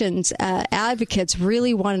Constitution's advocates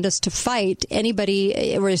really wanted us to fight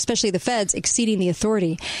anybody, or especially the feds, exceeding the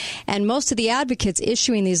authority. And most of the advocates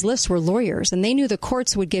issuing these lists were lawyers, and they knew the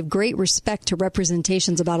courts would give great respect to representations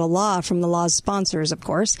about a law from the law's sponsors, of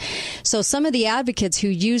course. So some of the advocates who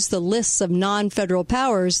used the lists of non-federal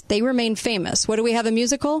powers, they remain famous. What do we have a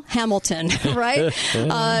musical? Hamilton, right?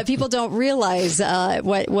 People don't realize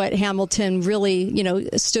what Hamilton really,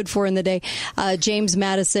 stood for in the day. James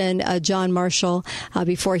Madison, John Marshall,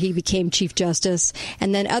 before he became Chief Justice.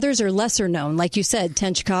 And then others are lesser known. Like you said,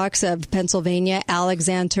 Tench Cox of Pennsylvania,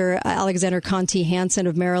 Alexander Conti Hansen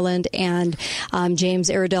of Maryland, and James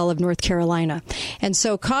Iredell of North Carolina. And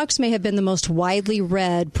so Cox may have been the most widely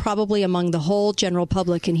read, probably among the whole general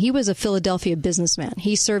public, and he was a Philadelphia businessman.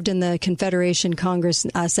 He served in the Confederation Congress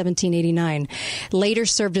 1789, later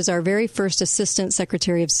served as our very first Assistant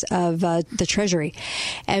Secretary of the Treasury.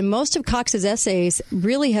 And most of Cox's essays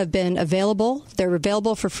really have been available. They're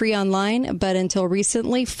available for free online, but until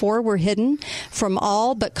recently, 4 were hidden from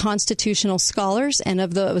all but constitutional scholars, and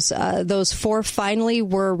of those 4 finally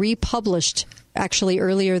were republished actually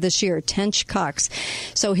earlier this year, Tench Cox.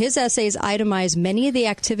 So his essays itemize many of the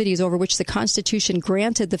activities over which the Constitution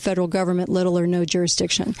granted the federal government little or no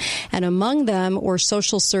jurisdiction. And among them were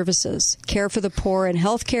social services, care for the poor and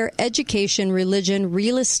health care, education, religion,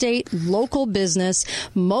 real estate, local business,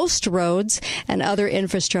 most roads and other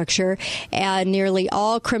infrastructure, and nearly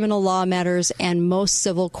all criminal law matters and most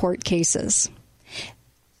civil court cases.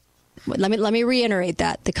 Let me reiterate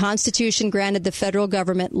that. The Constitution granted the federal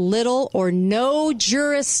government little or no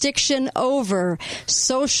jurisdiction over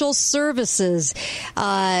social services,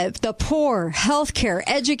 the poor, healthcare,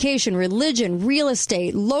 education, religion, real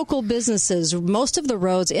estate, local businesses, most of the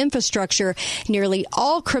roads, infrastructure, nearly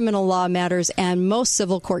all criminal law matters, and most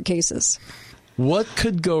civil court cases. What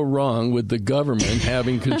could go wrong with the government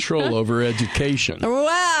having control over education?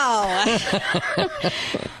 Wow.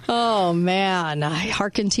 Oh, man. I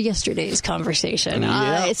hearkened to yesterday's conversation.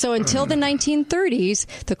 So until the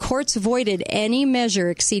 1930s, the courts voided any measure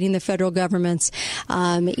exceeding the federal government's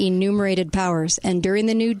enumerated powers. And during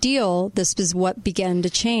the New Deal, this is what began to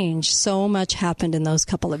change. So much happened in those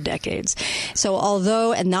couple of decades. So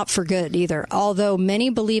although, and not for good either, although many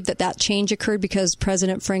believe that change occurred because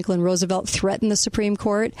President Franklin Roosevelt threatened the Supreme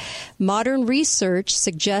Court, modern research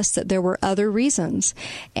suggests that there were other reasons.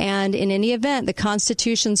 And in any event, the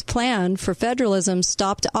Constitution's plan for federalism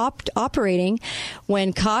stopped operating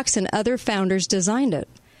when Cox and other founders designed it.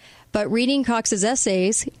 But reading Cox's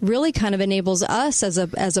essays really kind of enables us as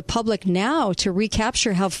a public now to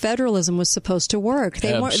recapture how federalism was supposed to work.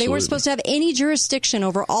 They weren't supposed to have any jurisdiction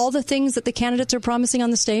over all the things that the candidates are promising on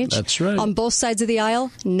the stage. That's right. On both sides of the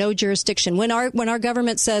aisle, no jurisdiction. When our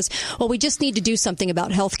government says, well, we just need to do something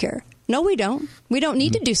about health care. No, we don't. We don't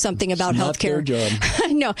need to do something about health care. Not their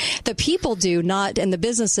job. No, the people do, and the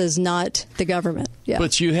businesses, not the government. Yeah.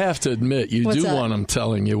 But you have to admit, you What's do that? want them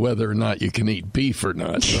telling you whether or not you can eat beef or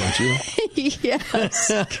not, don't you?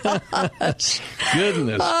 Yes. Gosh.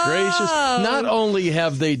 Goodness gracious. Not only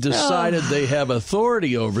have they decided they have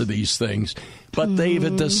authority over these things, but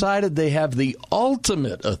they've decided they have the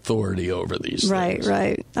ultimate authority over these things.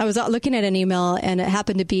 Right. I was looking at an email, and it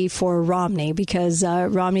happened to be for Romney, because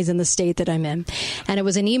Romney's in the state that I'm in. And it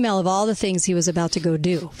was an email of all the things he was about to go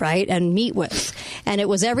do, right, and meet with. And it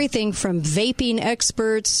was everything from vaping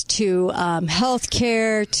experts to health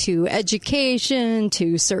care to education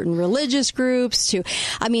to certain religious groups to,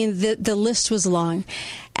 the list was long.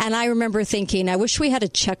 And I remember thinking, I wish we had a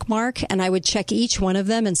check mark, and I would check each one of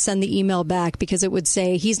them and send the email back, because it would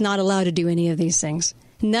say he's not allowed to do any of these things.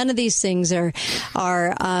 None of these things are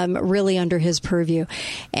really under his purview.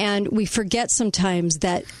 And we forget sometimes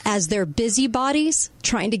that as they're busybodies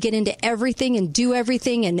trying to get into everything and do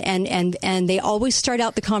everything, and they always start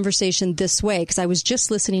out the conversation this way, because I was just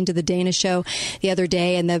listening to the Dana show the other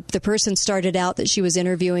day, and the person started out that she was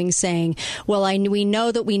interviewing saying, well, we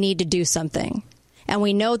know that we need to do something. And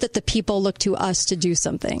we know that the people look to us to do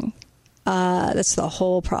something. That's the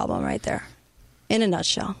whole problem right there, in a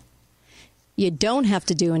nutshell. You don't have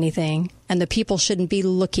to do anything, and the people shouldn't be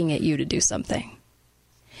looking at you to do something.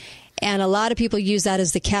 And a lot of people use that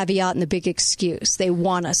as the caveat and the big excuse. They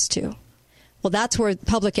want us to. Well, that's where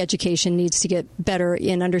public education needs to get better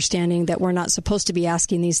in understanding that we're not supposed to be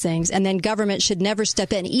asking these things. And then government should never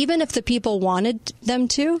step in, even if the people wanted them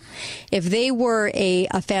to. If they were a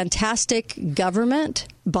fantastic government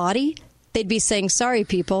body, they'd be saying, sorry,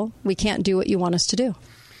 people, we can't do what you want us to do.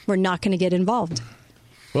 We're not going to get involved.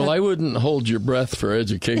 Well, I wouldn't hold your breath for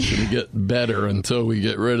education to get better until we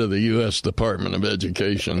get rid of the U.S. Department of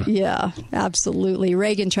Education. Yeah, absolutely.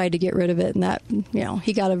 Reagan tried to get rid of it, and that,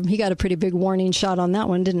 he got a pretty big warning shot on that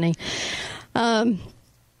one, didn't he?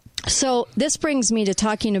 So this brings me to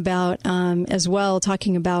talking about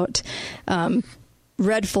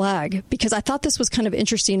red flag, because I thought this was kind of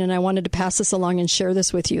interesting, and I wanted to pass this along and share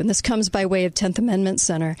this with you. And this comes by way of 10th Amendment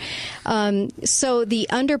Center. So the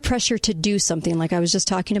under pressure to do something, like I was just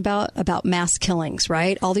talking about mass killings,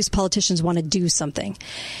 right? All these politicians want to do something.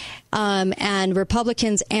 And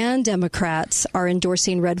Republicans and Democrats are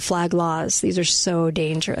endorsing red flag laws. These are so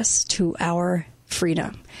dangerous to our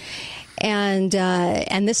freedom. And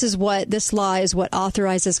this law is what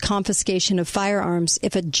authorizes confiscation of firearms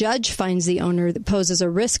if a judge finds the owner that poses a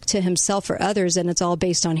risk to himself or others, and it's all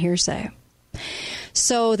based on hearsay.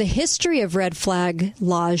 So the history of red flag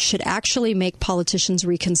laws should actually make politicians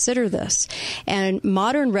reconsider this. And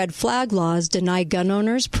modern red flag laws deny gun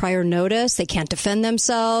owners prior notice. They can't defend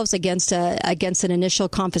themselves against an initial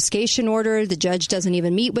confiscation order. The judge doesn't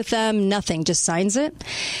even meet with them. Nothing, just signs it.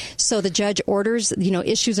 So the judge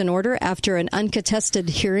issues an order after an uncontested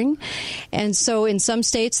hearing. And so in some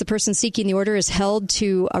states, the person seeking the order is held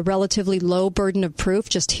to a relatively low burden of proof,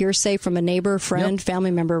 just hearsay from a neighbor, friend,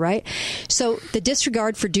 family member, right? So the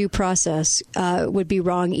disregard for due process would be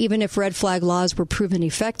wrong, even if red flag laws were proven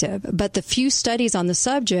effective. But the few studies on the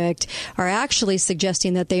subject are actually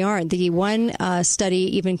suggesting that they aren't. The one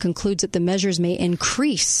study even concludes that the measures may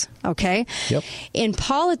increase. Okay? Yep. In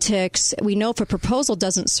politics, we know if a proposal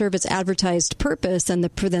doesn't serve its advertised purpose, then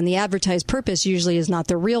the advertised purpose usually is not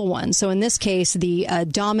the real one. So in this case, the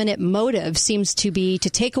dominant motive seems to be to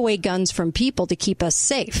take away guns from people to keep us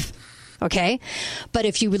safe. Okay? But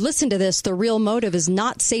if you would listen to this, the real motive is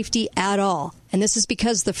not safety at all. And this is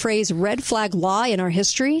because the phrase red flag law in our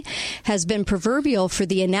history has been proverbial for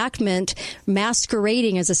the enactment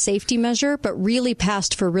masquerading as a safety measure, but really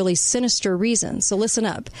passed for really sinister reasons. So listen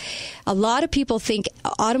up. A lot of people think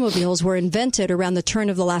automobiles were invented around the turn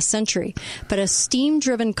of the last century, but a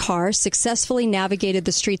steam-driven car successfully navigated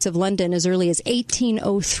the streets of London as early as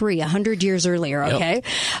 1803, 100 years earlier, okay? Yep.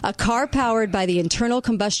 A car powered by the internal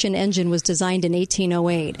combustion engine was designed in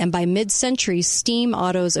 1808, and by mid-century, steam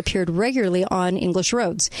autos appeared regularly on on English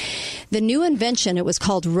roads. The new invention, it was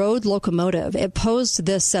called road locomotive. It posed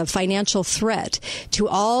this financial threat to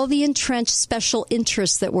all the entrenched special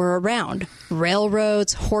interests that were around.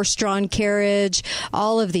 Railroads, horse-drawn carriage,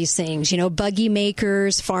 all of these things, buggy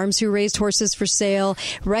makers, farms who raised horses for sale,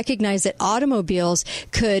 recognized that automobiles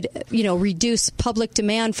could, reduce public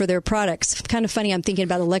demand for their products. Kind of funny, I'm thinking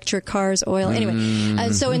about electric cars, oil. Anyway,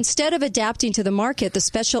 and so instead of adapting to the market, the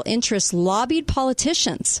special interests lobbied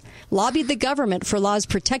politicians, lobbied the government for laws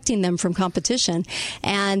protecting them from competition,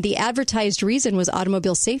 and the advertised reason was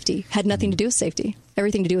automobile safety. Had nothing to do with safety,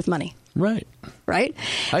 everything to do with money. Right.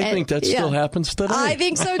 I think that still happens today. I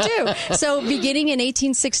think so, too. So beginning in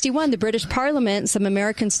 1861, the British Parliament, some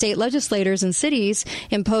American state legislators and cities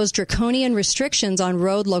imposed draconian restrictions on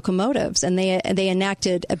road locomotives, and they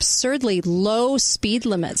enacted absurdly low speed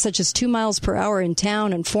limits, such as 2 miles per hour in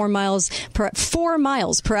town and 4 miles per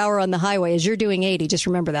hour on the highway. As you're doing 80, just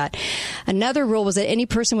remember that. Another rule was that any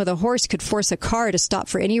person with a horse could force a car to stop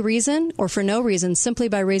for any reason or for no reason simply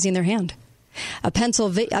by raising their hand. A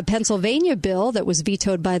Pennsylvania bill that was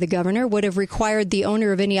vetoed by the governor would have required the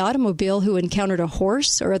owner of any automobile who encountered a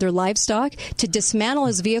horse or other livestock to dismantle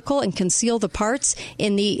his vehicle and conceal the parts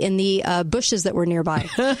in the bushes that were nearby.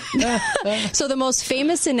 So the most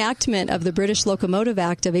famous enactment of the British Locomotive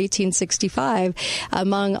Act of 1865,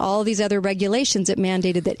 among all these other regulations, it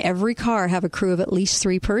mandated that every car have a crew of at least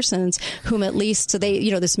 3 persons, whom at least, so they,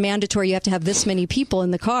 this mandatory, you have to have this many people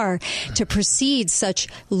in the car to precede such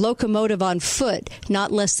locomotive on foot,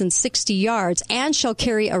 not less than 60 yards, and shall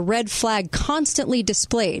carry a red flag constantly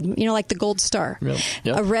displayed, like the gold star.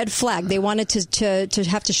 Yep. A red flag. They wanted to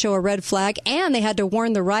have to show a red flag, and they had to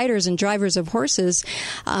warn the riders and drivers of horses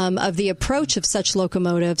of the approach of such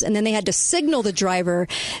locomotives, and then they had to signal the driver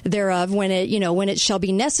thereof when it shall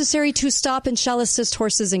be necessary to stop and shall assist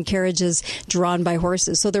horses and carriages drawn by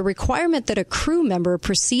horses. So the requirement that a crew member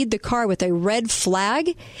precede the car with a red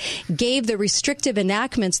flag gave the restrictive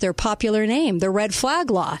enactments their popular name, the Red Flag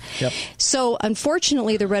Law. Yep. So,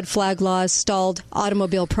 unfortunately, the Red Flag Law stalled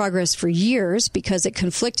automobile progress for years because it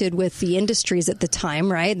conflicted with the industries at the time.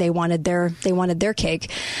 Right? They wanted their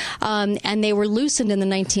cake, and they were loosened in the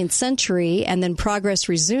 19th century, and then progress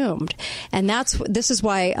resumed. And this is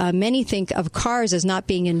why many think of cars as not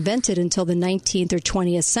being invented until the 19th or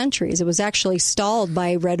 20th centuries. It was actually stalled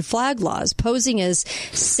by red flag laws, posing as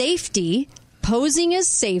safety,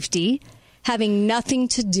 having nothing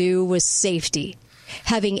to do with safety,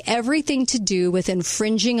 having everything to do with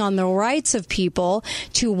infringing on the rights of people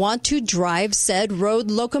to want to drive said road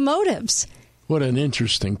locomotives. What an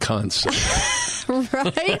interesting concept.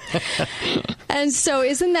 Right? And so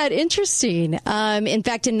isn't that interesting? In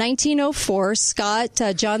fact, in 1904,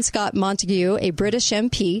 John Scott Montague, a British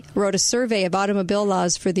MP, wrote a survey of automobile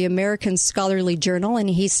laws for the American Scholarly Journal, and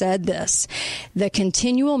he said this: the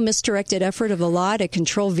continual misdirected effort of the law to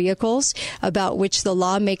control vehicles, about which the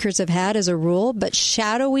lawmakers have had as a rule, but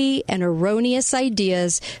shadowy and erroneous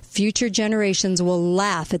ideas, future generations will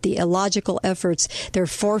laugh at the illogical efforts their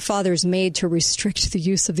forefathers made to restrict the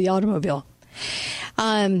use of the automobile.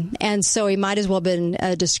 And so he might as well have been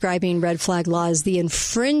describing red flag laws, the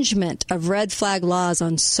infringement of red flag laws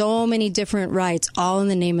on so many different rights, all in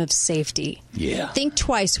the name of safety. Yeah. Think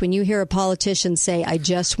twice when you hear a politician say, I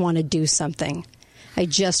just want to do something. I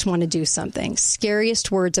just want to do something.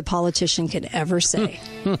 Scariest words a politician could ever say.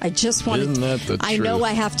 I just want Isn't to. That the I truth? know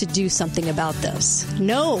I have to do something about this.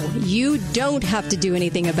 No, you don't have to do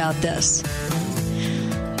anything about this.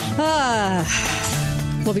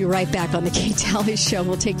 We'll be right back on the Kate Daly Show.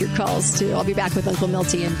 We'll take your calls, too. I'll be back with Uncle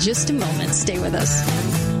Milty in just a moment. Stay with us.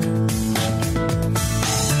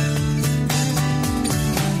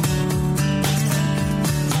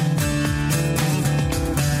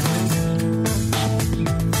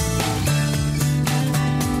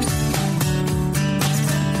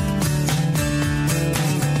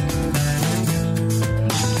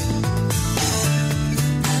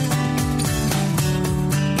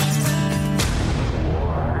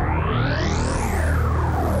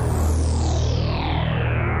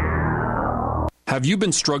 Have you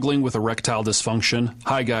been struggling with erectile dysfunction?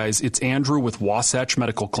 Hi guys, it's Andrew with Wasatch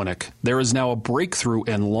Medical Clinic. There is now a breakthrough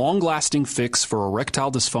and long-lasting fix for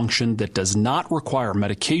erectile dysfunction that does not require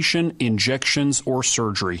medication, injections, or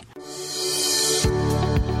surgery.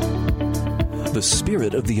 The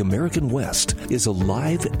spirit of the American West is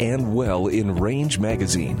alive and well in Range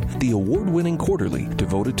Magazine, the award-winning quarterly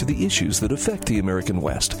devoted to the issues that affect the American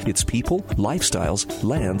West, its people, lifestyles,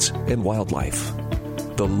 lands, and wildlife.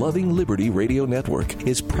 The Loving Liberty Radio Network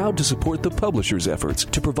is proud to support the publisher's efforts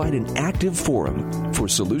to provide an active forum for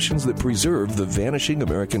solutions that preserve the vanishing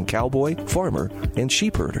American cowboy, farmer, and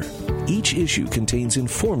sheepherder. Each issue contains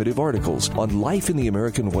informative articles on life in the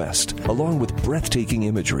American West, along with breathtaking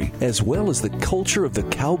imagery, as well as the culture of the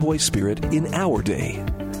cowboy spirit in our day.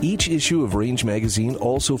 Each issue of Range Magazine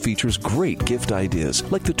also features great gift ideas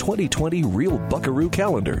like the 2020 Real Buckaroo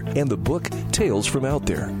Calendar and the book Tales from Out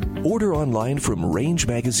There. Order online from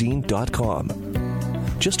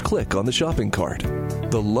rangemagazine.com. Just click on the shopping cart.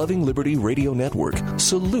 The Loving Liberty Radio Network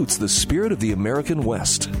salutes the spirit of the American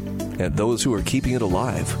West and those who are keeping it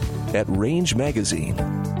alive at Range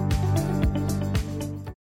Magazine.